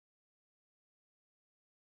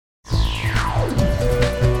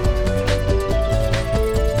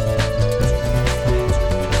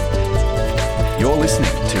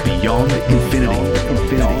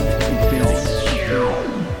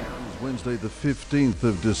Wednesday the 15th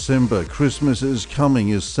of December. Christmas is coming.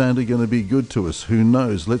 Is Santa going to be good to us? Who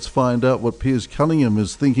knows? Let's find out what Piers Cunningham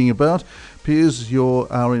is thinking about. Piers, you're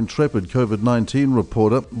our intrepid COVID-19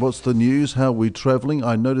 reporter. What's the news? How are we travelling?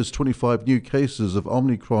 I noticed 25 new cases of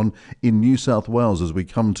Omicron in New South Wales as we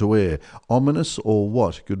come to air. Ominous or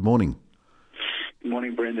what? Good morning. Good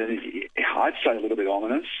morning, Brendan. I'd say a little bit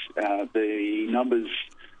ominous. The numbers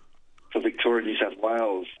for Victoria and New South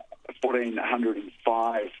Wales,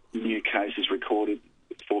 1,405 new cases recorded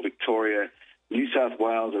for Victoria. New South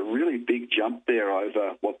Wales, a really big jump there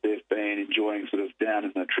over what they've been enjoying, sort of down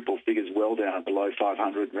in the triple figures, well down below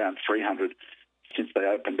 500, around 300 since they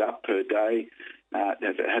opened up per day.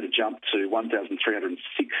 They've had a jump to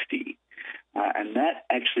 1,360. And that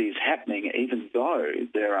actually is happening even though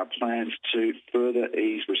there are plans to further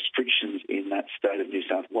ease restrictions in that state of New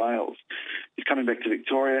South Wales. It's coming back to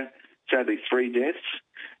Victoria, sadly 3 deaths,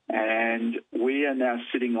 and we are now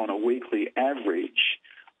sitting on a weekly average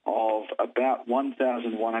of about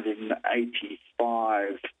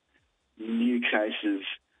 1,185 new cases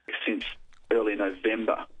since early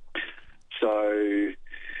November. So,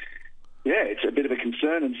 yeah, it's a bit of a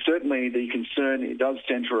concern, and certainly the concern, it does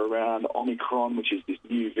centre around Omicron, which is this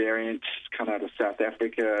new variant come out of South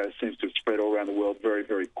Africa, seems to have spread all around the world very,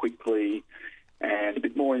 very quickly, and a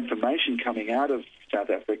bit more information coming out of South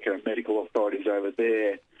Africa, medical authorities over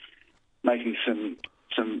there, making some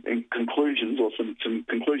conclusions, or some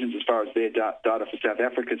conclusions as far as their data for South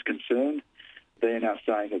Africa is concerned. They're now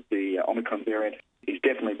saying that the Omicron variant is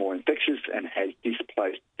definitely more infectious and has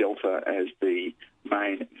displaced Delta as the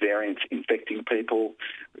main variant infecting people.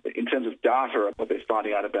 In terms of data, what they're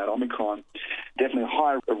finding out about Omicron, definitely a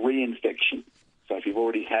higher reinfection. So if you've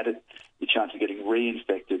already had it, your chance of getting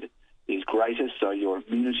reinfected is greater, so your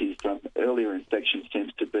immunity from earlier infections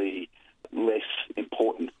tends to be less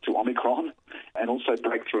important to Omicron, and also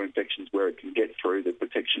breakthrough infections where it can get through the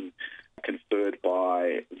protection conferred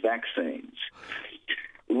by vaccines.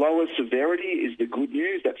 Lower severity is the good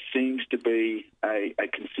news. That seems to be a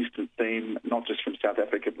consistent theme, not just from South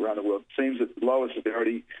Africa but around the world. It seems that lower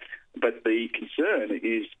severity, but the concern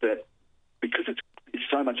is that because it's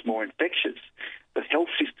so much more infectious, the health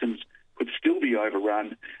systems could still be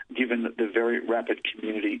overrun given the very rapid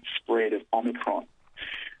community spread of Omicron.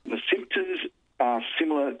 The symptoms are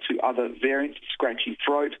similar to other variants: scratchy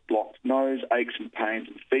throat, blocked nose, aches and pains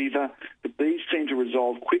and fever, but these seem to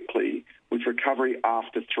resolve quickly with recovery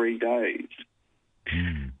after 3 days.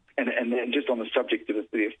 And then just on the subject of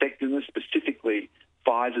the effectiveness, specifically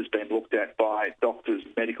Pfizer's been looked at by doctors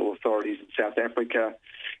and medical authorities in South Africa.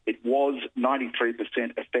 It was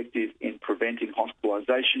 93% effective in preventing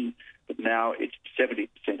hospitalisation, but now it's 70%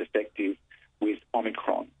 effective with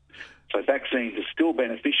Omicron. So vaccines are still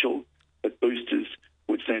beneficial, but boosters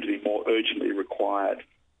would seem to be more urgently required.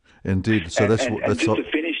 Indeed. So just to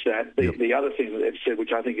finish that, the other thing that they've said,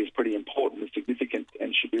 which I think is pretty important and significant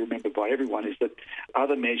and should be remembered by everyone, is that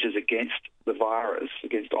other measures against the virus,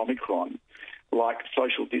 against Omicron, like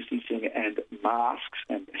social distancing and masks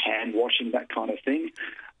and hand washing, that kind of thing,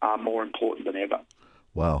 are more important than ever.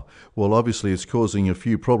 Wow. Well, obviously it's causing a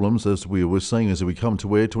few problems, as we were saying as we come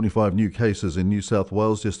to air. 25 new cases in New South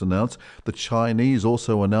Wales just announced. The Chinese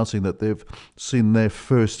also announcing that they've seen their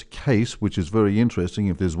first case, which is very interesting.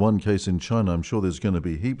 If there's one case in China, I'm sure there's going to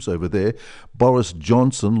be heaps over there. Boris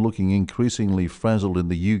Johnson looking increasingly frazzled in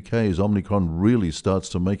the UK as Omicron really starts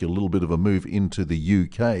to make a little bit of a move into the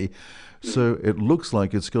UK. So it looks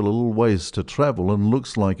like it's got a little ways to travel, and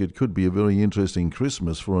looks like it could be a very interesting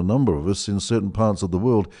Christmas for a number of us in certain parts of the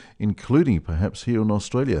world, including perhaps here in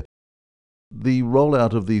Australia. The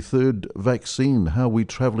rollout of the third vaccine, how are we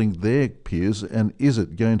travelling there, Piers, and is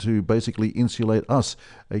it going to basically insulate us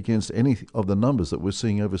against any of the numbers that we're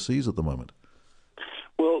seeing overseas at the moment?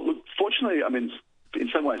 Well, look, fortunately, in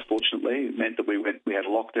some ways, fortunately, it meant that we had a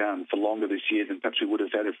lockdown for longer this year than perhaps we would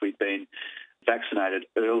have had if we'd been vaccinated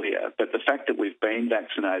earlier. But the fact that we've been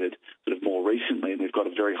vaccinated sort of more recently and we've got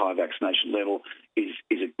a very high vaccination level is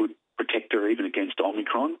a good protector even against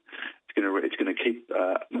Omicron. It's going to keep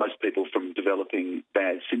most people from developing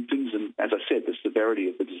bad symptoms. And as I said, the severity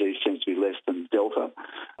of the disease seems to be less than Delta.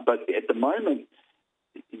 But at the moment,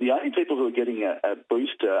 the only people who are getting a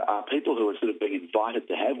booster are people who are sort of being invited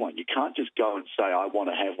to have one. You can't just go and say, I want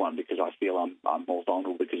to have one because I feel I'm more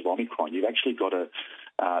vulnerable because of Omicron. You've actually got to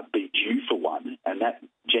be due for one, and that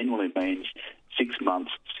generally means 6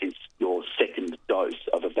 months since your second dose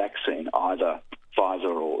of a vaccine, either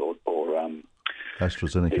Pfizer or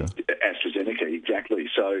AstraZeneca. AstraZeneca, exactly.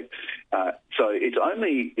 So it's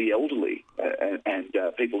only the elderly and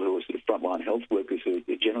people who are sort of frontline health workers who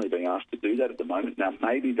are generally being asked to do that at the moment. Now,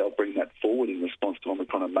 maybe they'll bring that forward in response to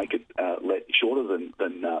Omicron and make it shorter than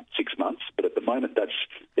 6 months, but at the moment that's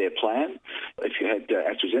their plan. If you had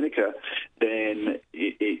AstraZeneca, then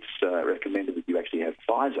it's recommended that you actually have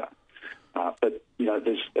Pfizer. But,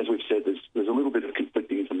 as we've said, there's a little bit of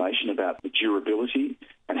conflicting information about the durability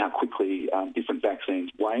and how quickly different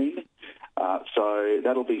vaccines wane. So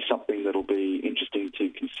that'll be something that'll be interesting to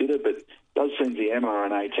consider. But it does seem the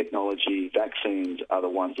mRNA technology vaccines are the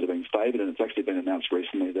ones that are being favoured, and it's actually been announced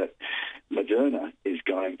recently that Moderna is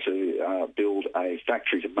going to build a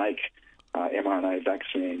factory to make mRNA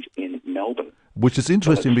vaccines in Melbourne. Which is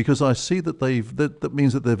interesting because I see that that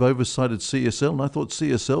means that they've oversighted CSL, and I thought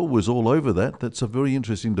CSL was all over that. That's a very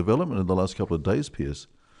interesting development in the last couple of days, Piers.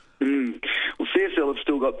 Well, CSL have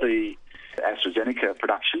still got the AstraZeneca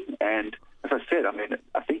production, and as I said,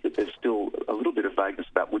 I think that there's still a little bit of vagueness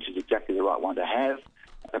about which is exactly the right one to have.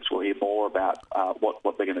 Perhaps we'll hear more about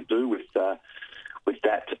what they're going to do with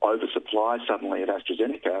that oversupply suddenly at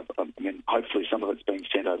AstraZeneca. Hopefully some of it's being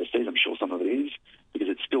sent overseas. I'm sure some of it is, because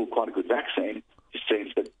it's still quite a good vaccine. It just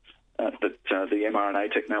seems that the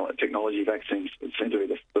mRNA technology vaccines seem to be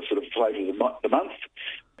the sort of flavour of the month,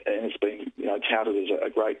 and it's been touted as a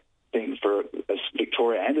great thing for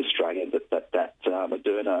Victoria and Australia that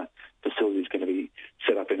Moderna facility is going to be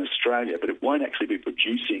set up in Australia, but it won't actually be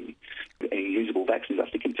producing any usable vaccines, I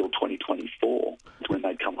think, until 2024 is when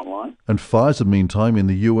they come online. And Pfizer, meantime, in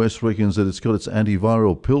the US reckons that it's got its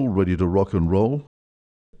antiviral pill ready to rock and roll.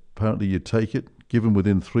 Apparently you take it, given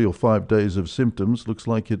within 3 or 5 days of symptoms, looks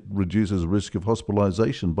like it reduces risk of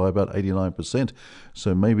hospitalisation by about 89%.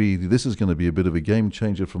 So maybe this is going to be a bit of a game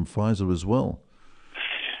changer from Pfizer as well.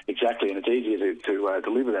 Exactly, and it's easier to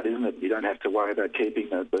deliver that, isn't it? You don't have to worry about keeping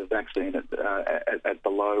the vaccine at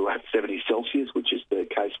below 70 Celsius, which is the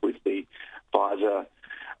case with the Pfizer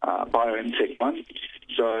BioNTech one.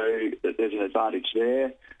 So there's an advantage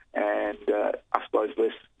there, and I suppose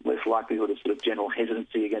less likelihood of sort of general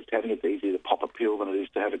hesitancy against having it. It's easier to pop a pill than it is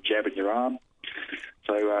to have a jab in your arm.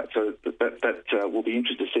 So that will be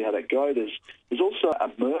interesting to see how that goes. There's also a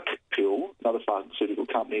Merck pill, another pharmaceutical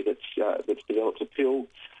company that's developed a pill,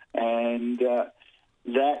 and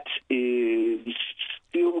that is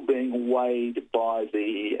still being weighed by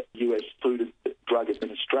the US Food and Drug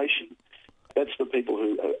Administration. That's for people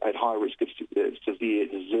who are at high risk of severe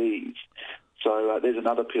disease. So there's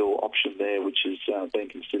another pill option there, which is being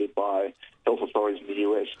considered by health authorities in the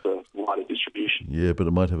US for wider distribution. Yeah, but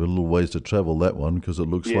it might have a little ways to travel, that one, because it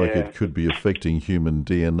looks like it could be affecting human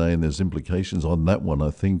DNA, and there's implications on that one,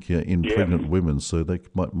 I think, in pregnant women. So they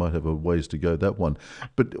might have a ways to go, that one.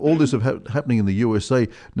 But all this is happening in the USA.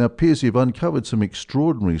 Now, Piers, you've uncovered some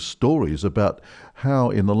extraordinary stories about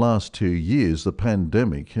how in the last 2 years the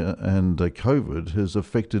pandemic and COVID has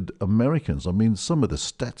affected Americans. I mean, some of the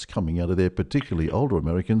stats coming out of there, particularly older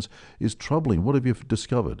Americans, is troubling. What have you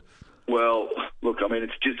discovered? Well, look,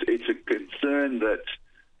 it's a concern that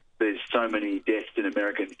there's so many deaths in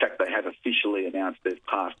America. In fact, they have officially announced they've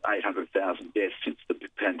passed 800,000 deaths since the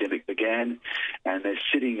pandemic began, and they're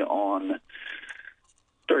sitting on,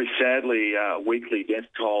 very sadly, weekly death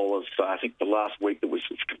toll of, I think the last week that was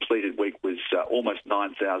completed week was almost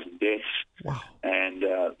 9,000 deaths. Wow. And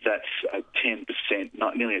that's a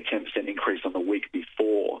 10%, nearly a 10% increase on the week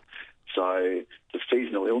before. So the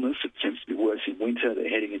seasonal illness, it seems to be worse in winter. They're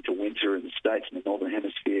heading into winter in the States, in the Northern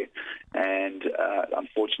Hemisphere, and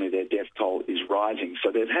unfortunately their death toll is rising.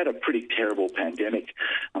 So they've had a pretty terrible pandemic.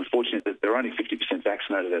 Unfortunately, they're only 50%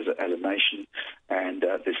 vaccinated as a nation, and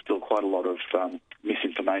there's still quite a lot of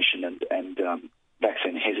misinformation and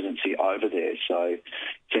vaccine hesitancy over there. So it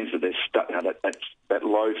seems that they're stuck. That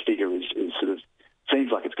low figure is sort of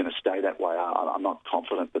seems like it's going to stay that way. I'm not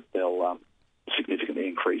confident that they'll significantly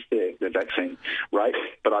increase their vaccine rate,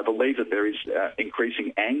 but I believe that there is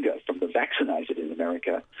increasing anger from the vaccinated in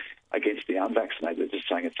America against the unvaccinated. They're just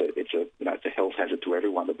saying it's a health hazard to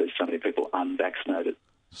everyone that there's so many people unvaccinated.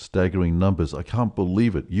 Staggering numbers. I can't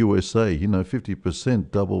believe it. USA,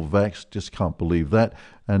 50% double vax, just can't believe that.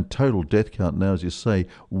 And total death count now, as you say,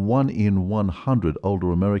 1 in 100 older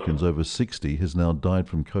Americans over 60 has now died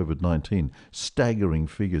from COVID-19. Staggering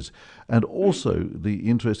figures. And also, the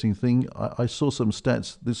interesting thing, I saw some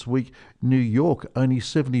stats this week, New York, only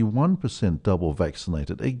 71% double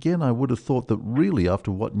vaccinated. Again, I would have thought that really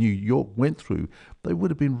after what New York went through, they would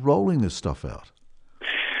have been rolling this stuff out.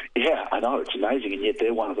 Yeah, I know, it's amazing, and yet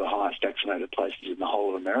they're one of the highest vaccinated places in the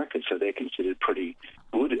whole of America, so they're considered pretty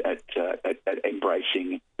good at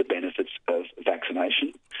embracing the benefits of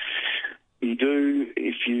vaccination. You do,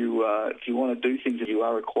 if you want to do things, you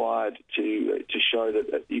are required to show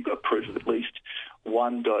that you've got proof of at least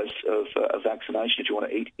one dose of vaccination if you want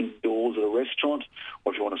to eat indoors at a restaurant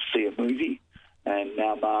or if you want to see a movie. And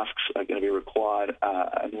now masks are going to be required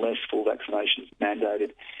unless full vaccination is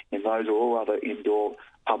mandated in those or all other indoor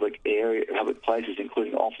public places,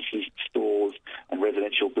 including offices, stores, and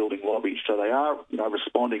residential building lobbies. So they are,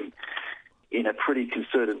 responding in a pretty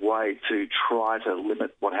concerted way to try to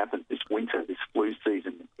limit what happens this winter, this flu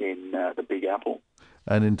season in the Big Apple.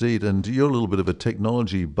 And indeed, and you're a little bit of a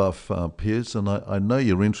technology buff, Piers, and I know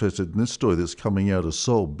you're interested in this story that's coming out of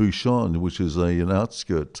Seoul, Busan, which is an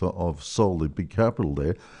outskirt of Seoul, the big capital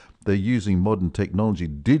there. They're using modern technology,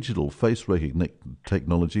 digital face recognition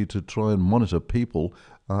technology, to try and monitor people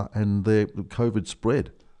and their COVID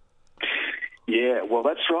spread. Yeah, well,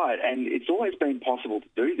 that's right. And it's always been possible to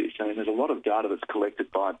do this. I mean, there's a lot of data that's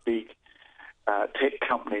collected by big tech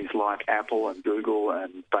companies like Apple and Google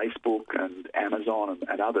and Facebook and Amazon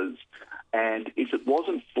and others. And if it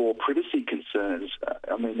wasn't for privacy concerns,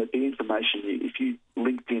 there'd be information, if you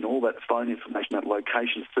linked in all that phone information, that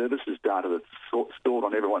location services data that's stored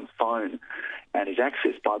on everyone's phone and is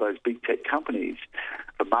accessed by those big tech companies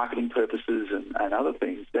for marketing purposes and other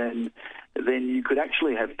things, then you could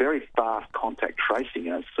actually have very fast contact tracing.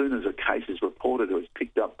 As soon as a case is reported or is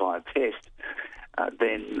picked up by a test,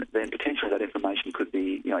 then potentially that information could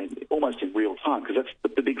be, almost in real time, because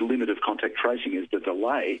that's the big limit of contact tracing is the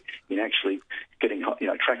delay in actually getting,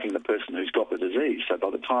 tracking the person who's got the disease. So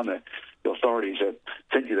by the time the authorities have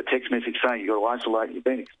sent you the text message saying you've got to isolate, you've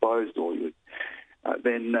been exposed, or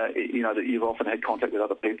then that you've often had contact with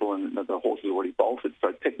other people and the horse has already bolted.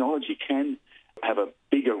 So technology can have a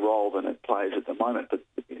bigger role than it plays at the moment. But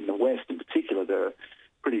in the West in particular, there are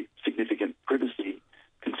pretty significant privacy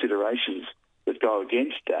considerations that go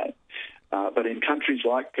against that. But in countries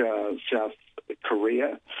like South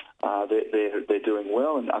Korea, they're doing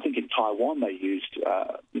well. And I think in Taiwan they used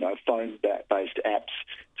phone-based apps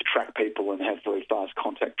to track people and have very fast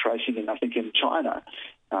contact tracing. And I think in China,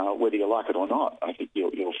 whether you like it or not, I think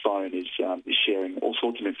your phone is sharing all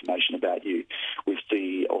sorts of information about you with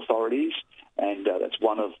the authorities. And that's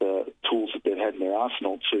one of the tools that they've had in their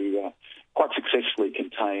arsenal to quite successfully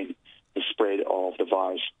contain the spread of the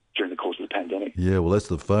virus during the course of the pandemic. Yeah, well, that's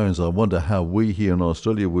the phones. I wonder how we here in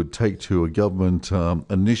Australia would take to a government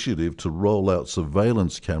initiative to roll out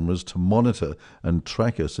surveillance cameras to monitor and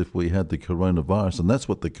track us if we had the coronavirus. And that's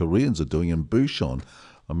what the Koreans are doing in Busan.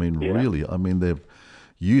 Really, they're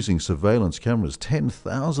using surveillance cameras,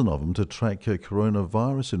 10,000 of them, to track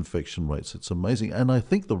coronavirus infection rates. It's amazing. And I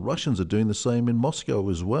think the Russians are doing the same in Moscow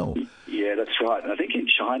as well. Yeah, that's right. And I think in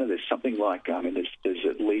China there's something like, there's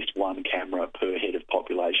at least one camera per head of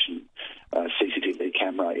population, CCTV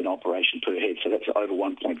camera in operation per head. So that's over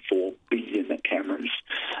 1.4 billion cameras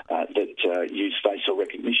that use facial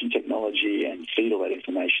recognition technology and feed all that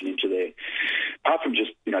information into their, apart from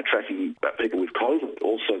just, tracking people with COVID,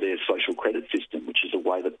 also their social credit system, which is a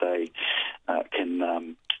way that they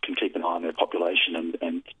can keep an eye on their population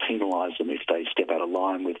and penalise them if they step out of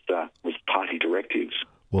line with party directives.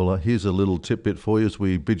 Well, here's a little tidbit for you as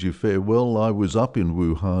we bid you farewell. I was up in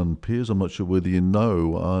Wuhan, Piers, I'm not sure whether you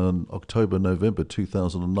know, on November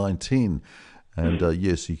 2019. And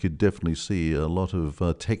yes, you could definitely see a lot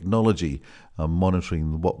of technology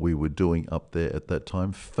monitoring what we were doing up there at that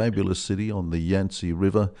time. Fabulous city on the Yangtze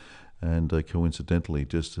River. And coincidentally,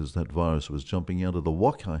 just as that virus was jumping out of the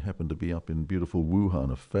wok, I happened to be up in beautiful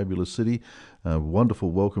Wuhan, a fabulous city. Wonderful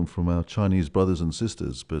welcome from our Chinese brothers and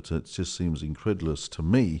sisters, but it just seems incredulous to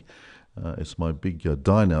me. It's my big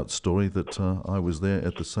dine-out story that I was there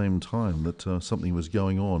at the same time that something was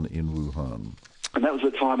going on in Wuhan. And that was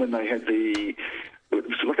the time when they had it was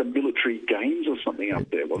like a military games or something up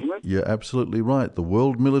there, wasn't it? You're absolutely right. The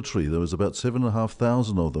World Military, there was about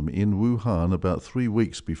 7,500 of them in Wuhan about 3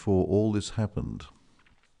 weeks before all this happened.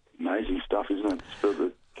 Amazing stuff, isn't it? So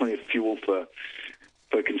there's plenty of fuel for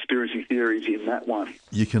conspiracy theories in that one.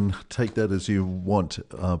 You can take that as you want,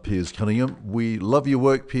 Piers Cunningham. We love your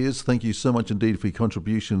work, Piers. Thank you so much indeed for your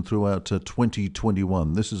contribution throughout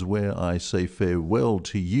 2021. This is where I say farewell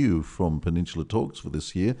to you from Peninsula Talks for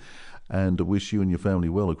this year, and wish you and your family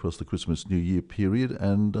well across the Christmas New Year period.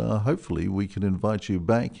 And hopefully we can invite you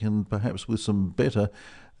back, and perhaps with some better,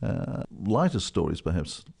 lighter stories,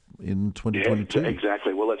 perhaps in 2022. Yeah,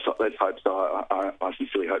 exactly. Well, let's hope so. I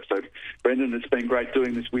sincerely hope so. Brendan, it's been great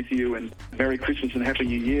doing this with you, and Merry Christmas and Happy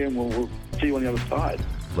New Year, and we'll see you on the other side.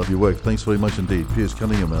 Love your work. Thanks very much indeed. Piers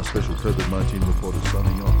Cunningham, our special COVID-19 reporter,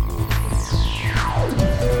 signing off.